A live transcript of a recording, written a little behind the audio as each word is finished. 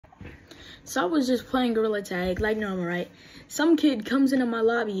So I was just playing Gorilla Tag like normal, right? Some kid comes into my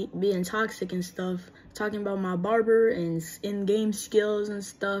lobby being toxic and stuff, talking about my barber and in-game skills and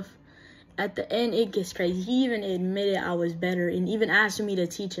stuff. At the end, it gets crazy. He even admitted I was better and even asked me to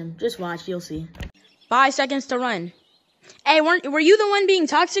teach him. Just watch, you'll see. 5 seconds to run. Hey, were you the one being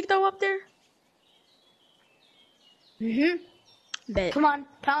toxic though up there? Bet. Come on,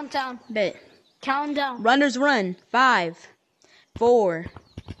 count down. Bet. Count down. Runners run. 5, 4,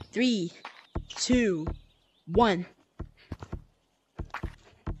 3, 2, 1.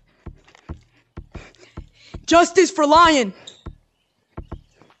 Justice for Lion.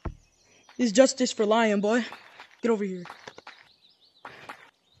 It's justice for Lion, boy. Get over here.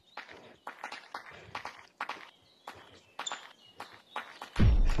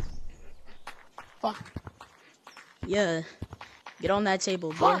 Fuck. Yeah. Get on that table,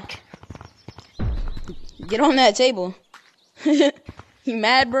 boy. Fuck. Get on that table. You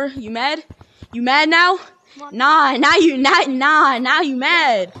mad, bro? You mad? You mad now? Nah, now you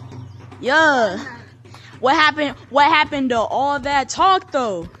mad. Yeah. What happened to all that talk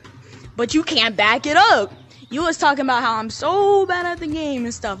though? But you can't back it up. You was talking about how I'm so bad at the game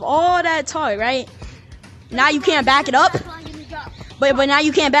and stuff. All that talk, right? Now you can't back it up. But now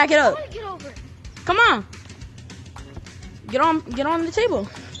you can't back it up. Come on. Get on the table.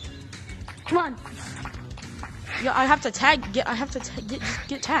 Come on. Yeah, I have to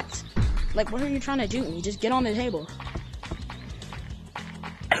get tagged. Like, what are you trying to do? Just get on the table.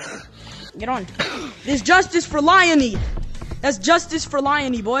 Get on. There's justice for Liony. That's justice for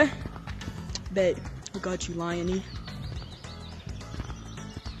Liony, boy. Bet. I got you, Liony.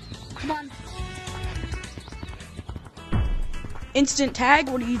 Come on. Instant tag,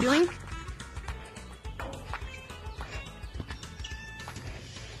 what are you doing?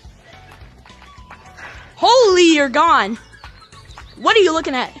 Holy, you're gone. What are you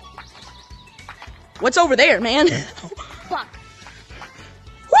looking at? What's over there, man? Fuck.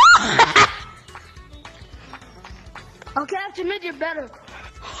 Okay, I have to admit you're better.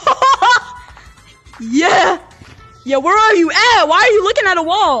 Yeah. Yeah, where are you at? Why are you looking at a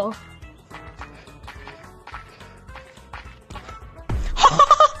wall?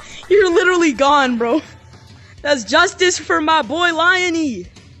 You're literally gone, bro. That's justice for my boy Liony.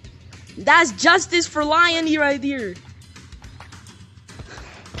 That's justice for Liony right there.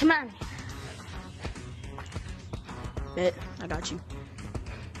 Come on. Bet, I got you.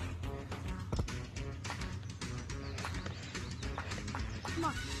 Come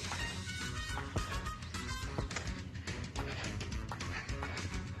on.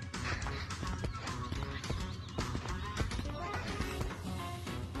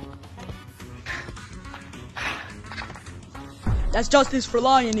 That's justice for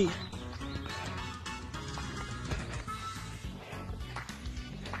Liony.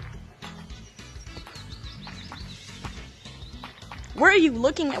 Where are you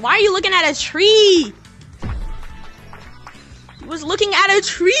looking at? Why are you looking at a tree? He was looking at a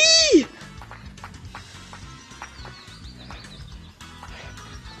tree.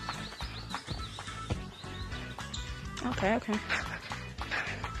 Okay.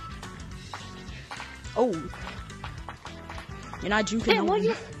 Oh. You're not juking. Hey, what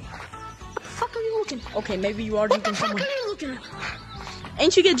the fuck are you looking? Okay, maybe you are What the juking fuck someone. are you looking at?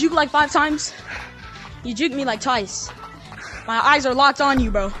 Ain't you get juked like 5 times? You juked me like twice. My eyes are locked on you,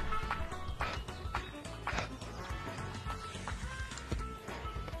 bro.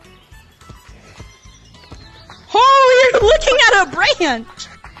 Oh, you're looking at a branch.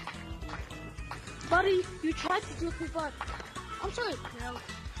 Buddy, you tried to juke me, but I'm sorry. No.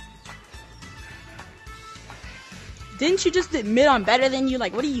 Didn't you just admit I'm better than you?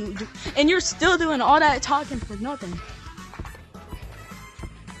 Like, what are you do? And you're still doing all that talking for nothing.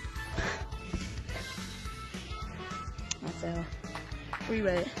 I fell. Where you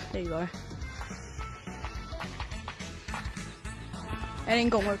at? There you are. That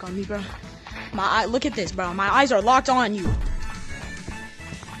ain't gonna work on me, bro. Look at this, bro. My eyes are locked on you.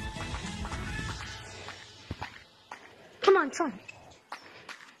 Come on, try.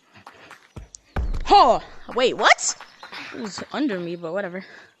 Oh, wait, what? It was under me, but whatever.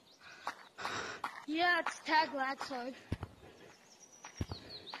 Yeah, it's tag lag, sorry.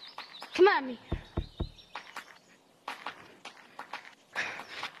 Come at me.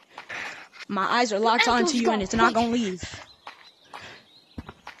 My eyes are locked onto you and it's not gonna leave.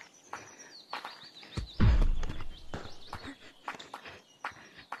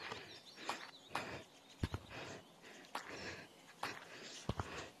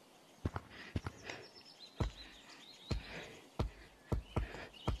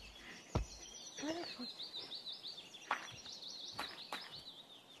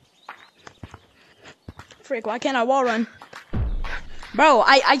 Frick, why can't I wall run? Bro,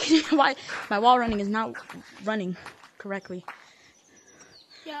 I can't, why? My wall running is not running correctly.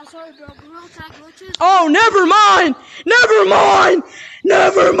 Yeah, sorry, bro. Real time glitches. Oh, never mind! Never mind!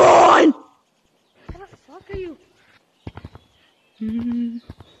 Never mind! What the fuck are you?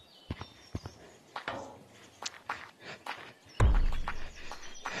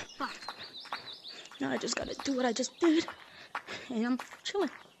 Fuck. Now I just gotta do what I just did. And I'm chilling.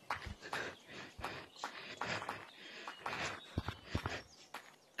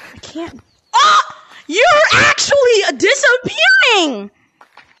 I can't. Ah! You're actually disappearing!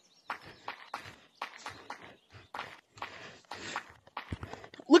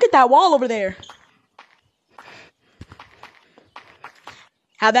 Look at that wall over there.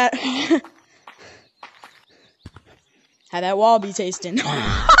 How that wall be tasting?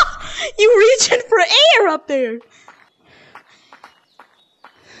 You reaching for air up there.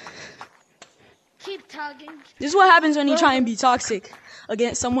 Keep tugging. This is what happens when you try and be toxic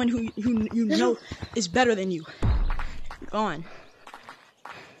against someone who you know is better than you. Go on.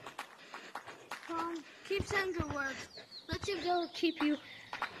 Keep saying your words. Let your girl keep you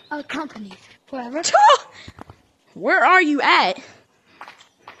accompanied forever. Where are you at?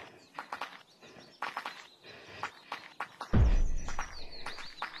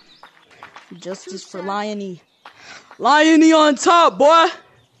 Justice for Liony. Liony on top, boy!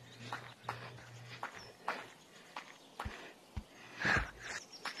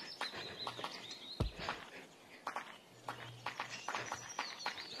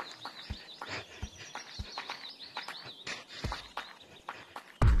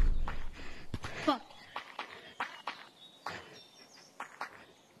 Fuck.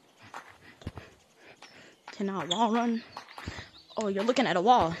 Cannot wall run. Oh, you're looking at a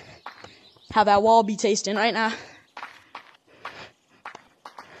wall. How that wall be tasting right now?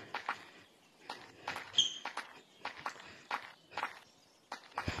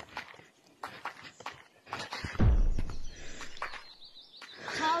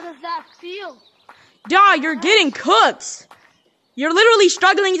 How does that feel? Duh, you're getting cooked. You're literally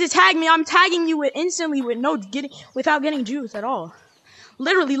struggling to tag me. I'm tagging you instantly without getting juice at all.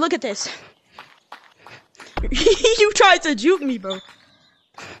 Literally, look at this. You tried to juke me, bro.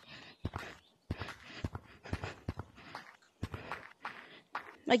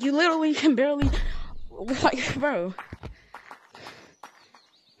 Like, you literally can barely, like, bro.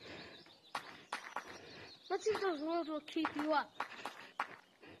 Let's see if those words will keep you up.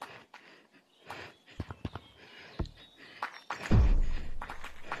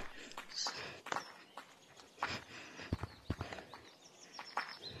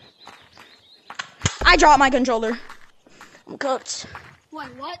 I dropped my controller. I'm cooked. Wait,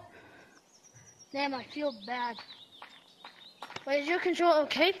 what? Damn, I feel bad. Wait, is your controller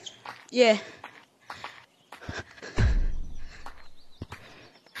okay? Yeah.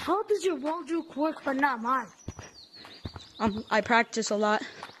 How does your wall juke work but not mine? I practice a lot.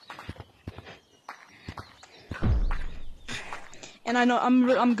 And I know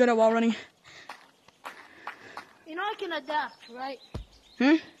I'm good at wall running. You know I can adapt, right?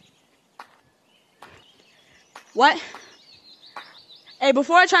 What? Hey,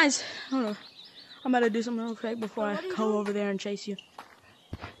 before I try and... Hold on. I'm about to do something real quick before I go over there and chase you.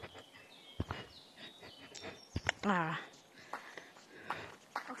 Ah.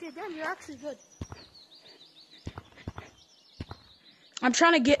 Okay, damn, you're actually good. I'm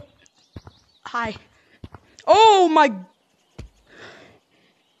trying to get high. Oh my...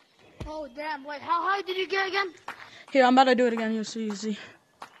 Oh, damn, wait, how high did you get again? Here, I'm about to do it again. You'll see, you see.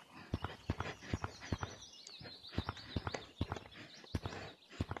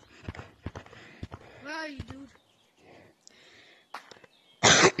 Where are you, dude?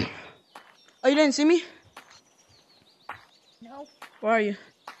 Oh, you didn't see me? No. Where are you?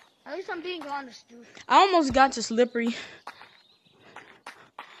 At least I'm being honest, dude. I almost got to Slippery.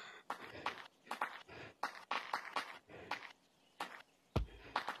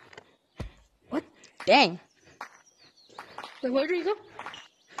 What? Dang. Wait, where do you go?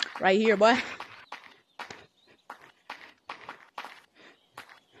 Right here, boy.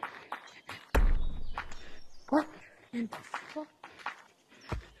 What in the fuck?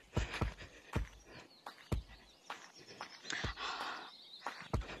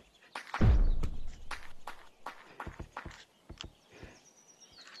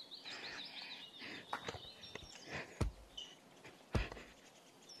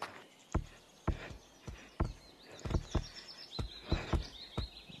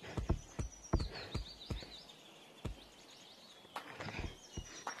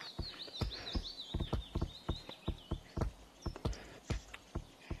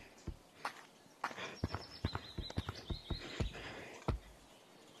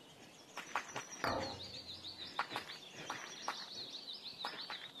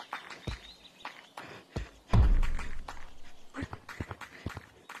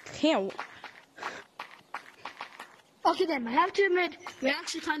 can't. Okay then, I have to admit, you're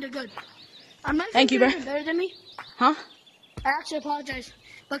actually kind of good. I'm not Thank you, bro. better than me. Huh? I actually apologize.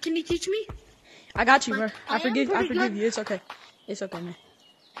 But can you teach me? I got you, bro. Like, I forgive pretty good. you. It's okay. It's okay, man.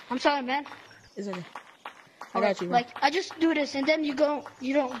 I'm sorry, man. It's okay. I got you, bro. Like, I just do this and then you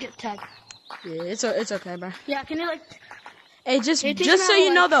don't get tagged. Yeah, it's okay, bro. Yeah, can you like... Hey, just Can you teach so me you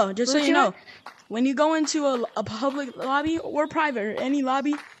how, know like, though, just so Lucio? you know, when you go into a public lobby or private or any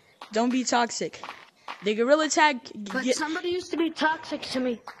lobby, don't be toxic. The gorilla tag But somebody used to be toxic to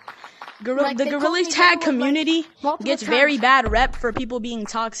me. Like, the they gorilla called me tag down, community like, multiple gets very times. bad rep for people being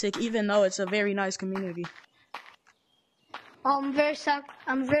toxic, even though it's a very nice community. Oh, I'm very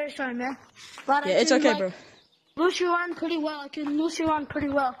sorry, man. But Yeah, I it's can, okay, like, bro. loose you on pretty well. I can loose you on pretty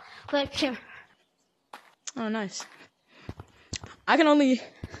well. Like, here. Oh, nice. I can only.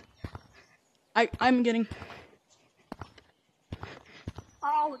 I'm getting.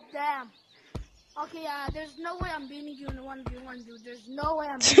 Oh, damn. Okay, there's no way I'm beating you in a 1v1, dude. There's no way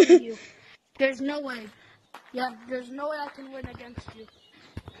I'm beating you. There's no way. Yeah, there's no way I can win against you.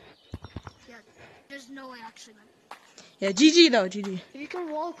 Yeah, there's no way, actually, man. Yeah, GG though, GG. If you can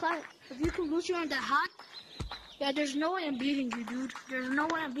wall climb, if you can loose you on that high, yeah, there's no way I'm beating you, dude. There's no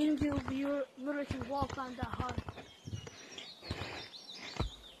way I'm beating you if you literally can wall climb that hard.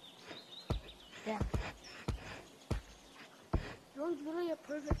 Yeah. Doing literally a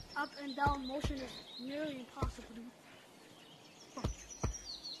perfect up and down motion is nearly impossible, dude. Oh.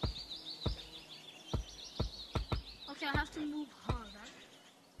 Okay, I have to move hard,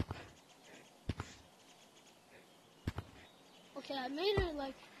 right? Okay, I made it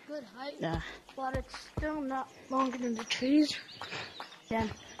like good height, Yeah. but it's still not longer than the trees. Yeah.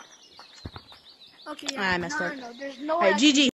 Okay, yeah, I messed up. no, there's no Alright, way I can GG.